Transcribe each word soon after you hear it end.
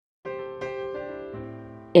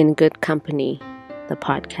In Good Company, the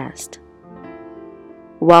podcast.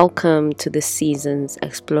 Welcome to this season's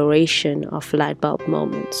exploration of lightbulb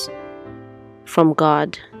moments from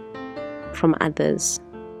God, from others,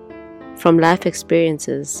 from life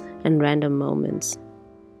experiences and random moments.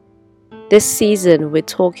 This season, we're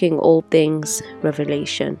talking all things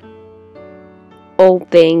revelation, all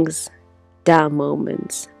things down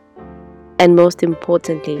moments, and most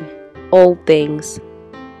importantly, all things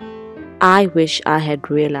I wish I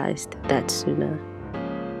had realized that sooner.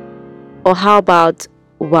 Or how about,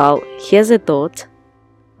 well, here's a thought.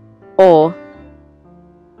 Or,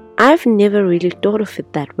 I've never really thought of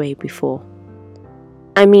it that way before.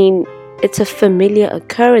 I mean, it's a familiar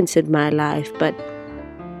occurrence in my life, but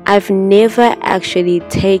I've never actually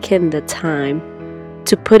taken the time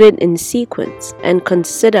to put it in sequence and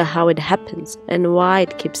consider how it happens and why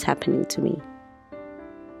it keeps happening to me.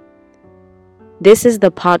 This is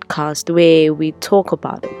the podcast where we talk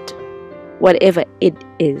about it, whatever it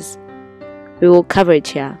is. We will cover it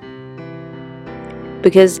here.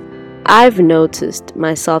 Because I've noticed,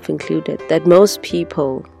 myself included, that most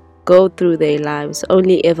people go through their lives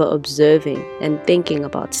only ever observing and thinking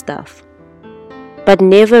about stuff, but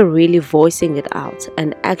never really voicing it out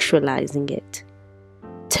and actualizing it,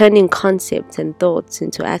 turning concepts and thoughts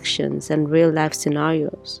into actions and real life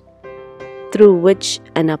scenarios, through which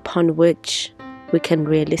and upon which we can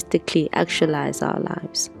realistically actualize our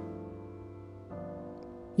lives.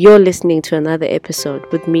 You're listening to another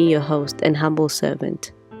episode with me, your host and humble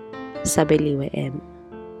servant, Sabeliwe M.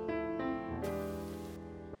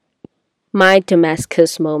 My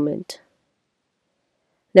Damascus moment.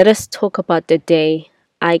 Let us talk about the day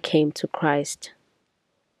I came to Christ.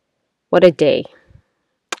 What a day.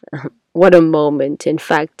 What a moment. In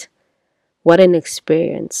fact, what an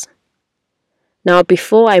experience. Now,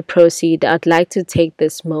 before I proceed, I'd like to take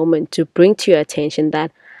this moment to bring to your attention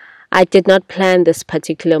that I did not plan this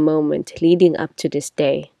particular moment leading up to this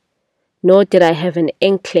day, nor did I have an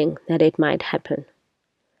inkling that it might happen.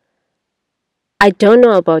 I don't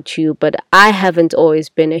know about you, but I haven't always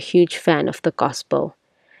been a huge fan of the gospel.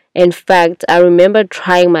 In fact, I remember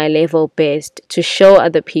trying my level best to show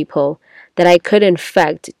other people that I could in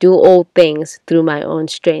fact do all things through my own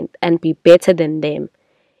strength and be better than them,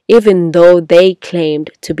 even though they claimed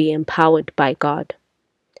to be empowered by God.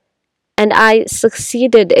 And I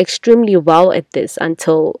succeeded extremely well at this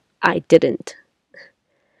until I didn't.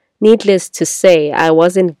 Needless to say, I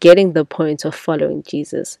wasn't getting the point of following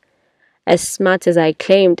Jesus. As smart as I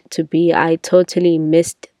claimed to be, I totally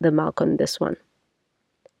missed the mark on this one.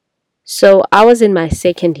 So I was in my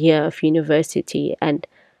second year of university, and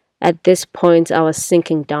at this point I was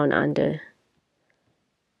sinking down under.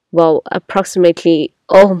 Well, approximately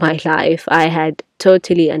all my life I had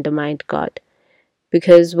totally undermined God.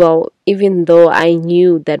 Because, well, even though I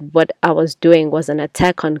knew that what I was doing was an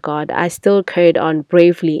attack on God, I still carried on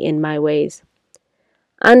bravely in my ways.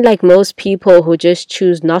 Unlike most people who just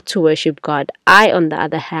choose not to worship God, I, on the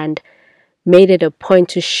other hand, made it a point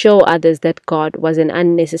to show others that God was an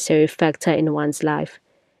unnecessary factor in one's life.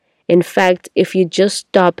 In fact, if you just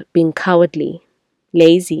stop being cowardly,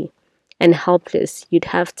 lazy, and helpless, you'd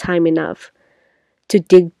have time enough to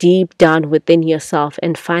dig deep down within yourself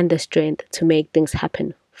and find the strength to make things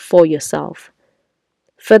happen for yourself.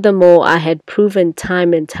 Furthermore, I had proven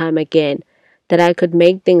time and time again that I could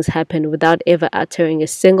make things happen without ever uttering a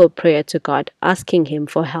single prayer to God, asking Him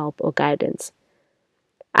for help or guidance.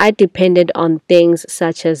 I depended on things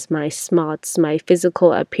such as my smarts, my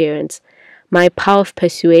physical appearance, my power of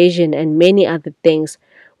persuasion, and many other things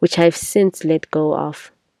which I've since let go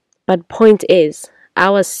of. But point is, I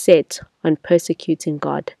was set on persecuting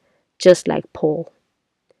God, just like Paul.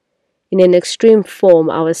 In an extreme form,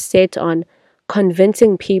 I was set on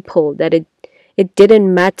convincing people that it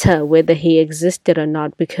didn't matter whether He existed or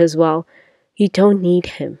not because, well, you don't need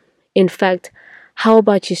Him. In fact, how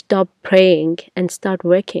about you stop praying and start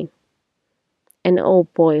working? And oh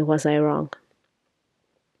boy, was I wrong.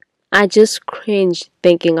 I just cringed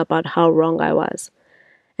thinking about how wrong I was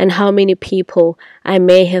and how many people I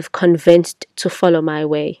may have convinced to follow my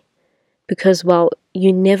way. Because, well,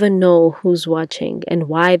 you never know who's watching and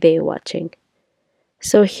why they're watching.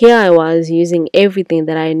 So here I was using everything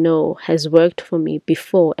that I know has worked for me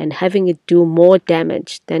before and having it do more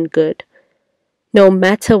damage than good. No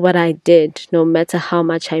matter what I did, no matter how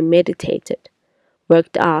much I meditated,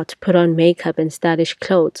 worked out, put on makeup and stylish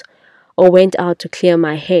clothes, or went out to clear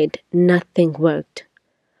my head, nothing worked.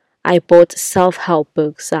 I bought self-help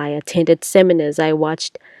books, I attended seminars, I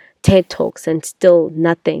watched TED Talks, and still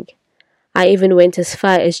nothing. I even went as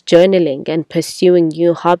far as journaling and pursuing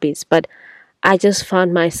new hobbies, but I just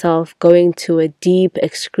found myself going to a deep,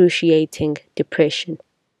 excruciating depression.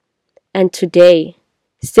 And today,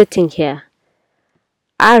 sitting here,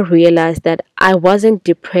 I realized that I wasn't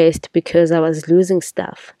depressed because I was losing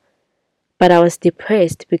stuff, but I was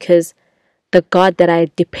depressed because the God that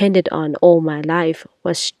I depended on all my life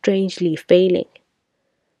was strangely failing.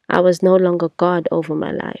 I was no longer God over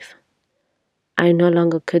my life. I no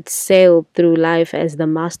longer could sail through life as the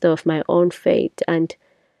master of my own fate. And,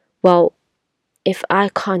 well, if I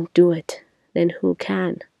can't do it, then who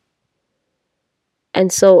can?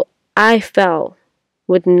 And so I fell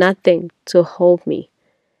with nothing to hold me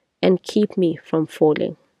and keep me from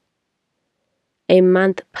falling. A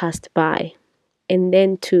month passed by, and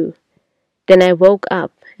then two. Then I woke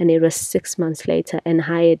up, and it was 6 months later, and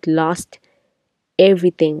I had lost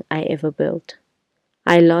everything I ever built.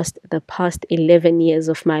 I lost the past 11 years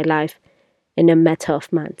of my life in a matter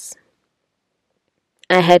of months.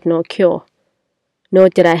 I had no cure, nor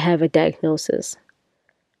did I have a diagnosis.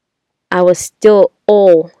 I was still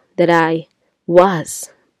all that I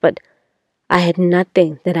was, but I had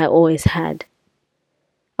nothing that I always had.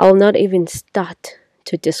 I'll not even start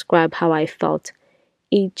to describe how I felt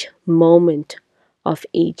each moment of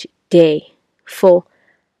each day, for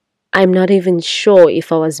I'm not even sure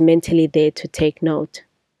if I was mentally there to take note.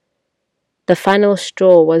 The final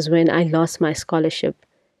straw was when I lost my scholarship.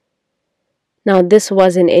 Now, this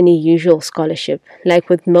wasn't any usual scholarship. Like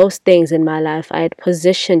with most things in my life, I had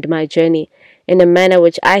positioned my journey in a manner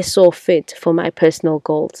which I saw fit for my personal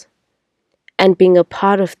goals. And being a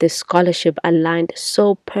part of this scholarship aligned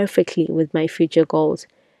so perfectly with my future goals.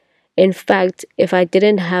 In fact, if I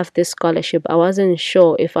didn't have this scholarship, I wasn't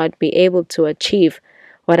sure if I'd be able to achieve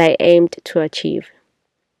what I aimed to achieve.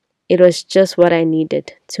 It was just what I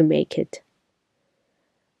needed to make it.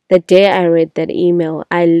 The day I read that email,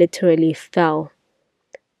 I literally fell.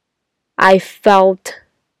 I felt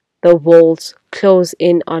the walls close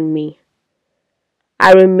in on me.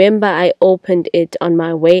 I remember I opened it on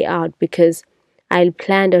my way out because I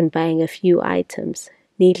planned on buying a few items.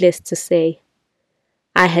 Needless to say,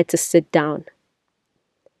 I had to sit down.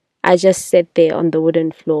 I just sat there on the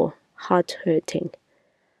wooden floor, heart hurting,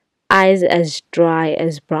 eyes as dry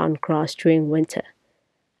as brown grass during winter.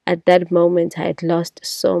 At that moment, I had lost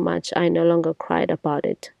so much I no longer cried about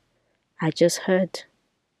it. I just hurt.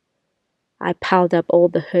 I piled up all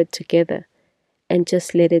the hurt together and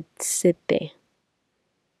just let it sit there,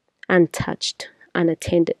 untouched,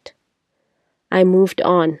 unattended. I moved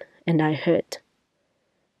on and I hurt.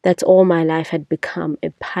 That's all my life had become, a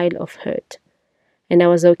pile of hurt. And I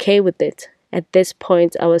was okay with it. At this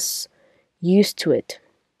point, I was used to it.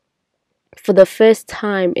 For the first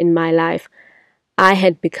time in my life, I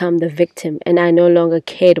had become the victim and I no longer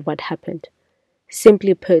cared what happened.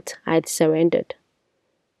 Simply put, I had surrendered.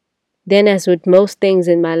 Then, as with most things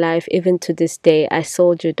in my life, even to this day, I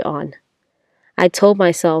soldiered on. I told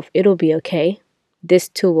myself it'll be okay. This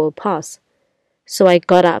too will pass. So I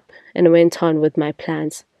got up and went on with my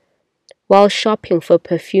plans. While shopping for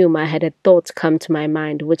perfume, I had a thought come to my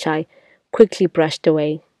mind, which I quickly brushed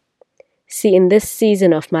away. See, in this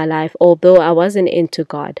season of my life, although I wasn't into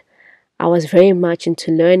God, I was very much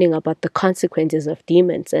into learning about the consequences of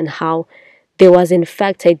demons and how there was in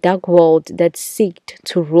fact a dark world that sought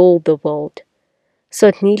to rule the world.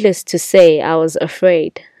 So needless to say, I was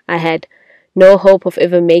afraid. I had no hope of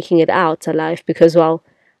ever making it out alive because, well,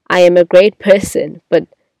 I am a great person, but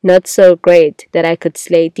not so great that I could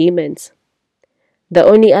slay demons. The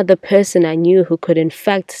only other person I knew who could in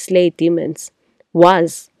fact slay demons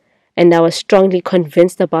was, and I was strongly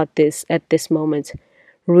convinced about this at this moment,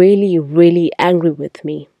 really, really angry with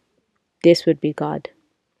me. This would be God.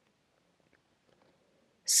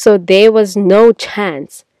 So there was no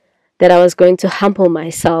chance that I was going to humble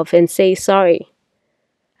myself and say sorry.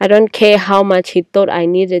 I don't care how much he thought I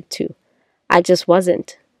needed to. I just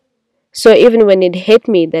wasn't. So even when it hit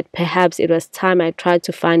me that perhaps it was time I tried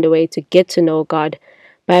to find a way to get to know God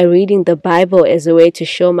by reading the Bible as a way to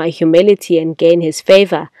show my humility and gain his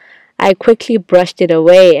favor, I quickly brushed it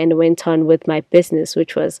away and went on with my business,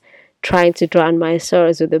 which was trying to drown my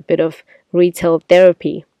sorrows with a bit of retail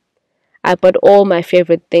therapy. I bought all my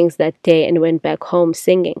favorite things that day and went back home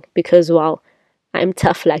singing because, well, I'm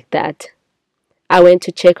tough like that. I went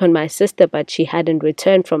to check on my sister, but she hadn't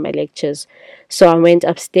returned from my lectures, so I went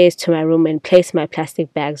upstairs to my room and placed my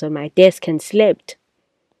plastic bags on my desk and slept.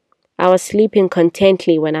 I was sleeping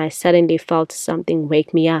contently when I suddenly felt something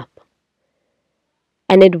wake me up.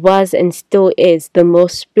 And it was and still is the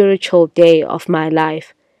most spiritual day of my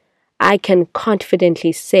life. I can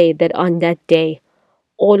confidently say that on that day,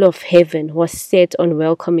 all of heaven was set on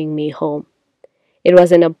welcoming me home. It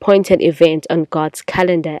was an appointed event on God's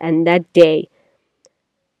calendar, and that day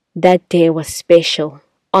was special.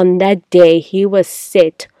 On that day, He was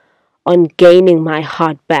set on gaining my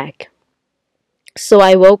heart back. So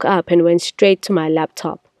I woke up and went straight to my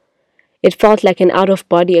laptop. It felt like an out of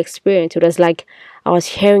body experience. It was like I was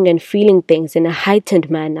hearing and feeling things in a heightened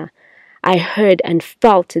manner. I heard and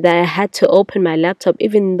felt that I had to open my laptop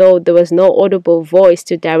even though there was no audible voice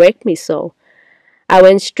to direct me so. I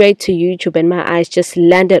went straight to YouTube and my eyes just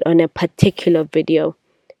landed on a particular video.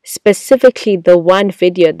 Specifically, the one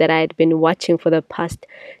video that I had been watching for the past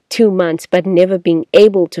 2 months but never being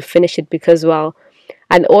able to finish it because, well,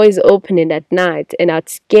 I'd always open it at night and I'd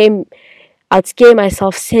scare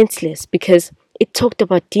myself senseless because it talked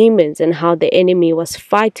about demons and how the enemy was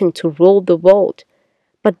fighting to rule the world.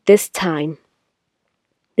 But this time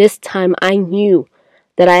I knew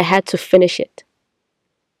that I had to finish it.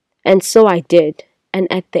 And so I did. And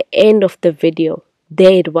at the end of the video,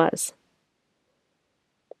 there it was.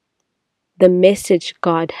 The message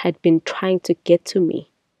God had been trying to get to me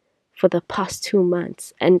for the past 2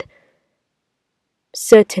 months and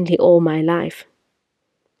certainly all my life.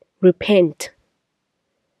 Repent.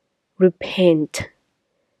 Repent.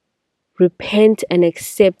 Repent and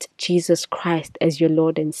accept Jesus Christ as your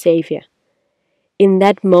Lord and Savior. In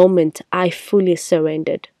that moment, I fully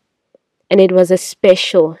surrendered. And it was a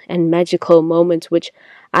special and magical moment which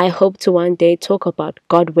I hope to one day talk about,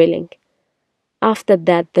 God willing. After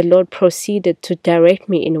that, the Lord proceeded to direct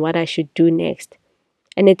me in what I should do next.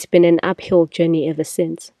 And it's been an uphill journey ever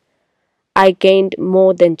since. I gained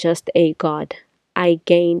more than just a God. I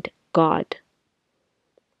gained God.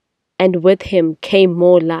 And with Him came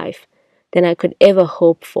more life than I could ever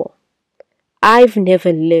hope for. I've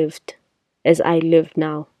never lived as I live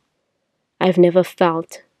now. I've never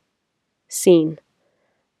felt, seen,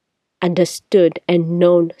 understood, and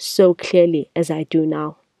known so clearly as I do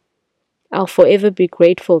now. I'll forever be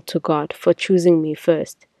grateful to God for choosing me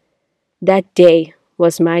first. That day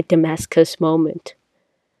was my Damascus moment.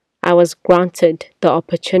 I was granted the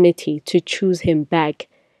opportunity to choose Him back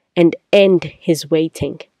and end His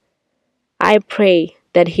waiting. I pray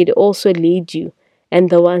that He'd also lead you and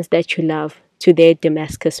the ones that you love to their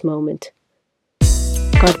Damascus moment.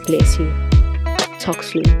 God bless you. Talk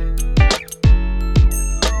soon.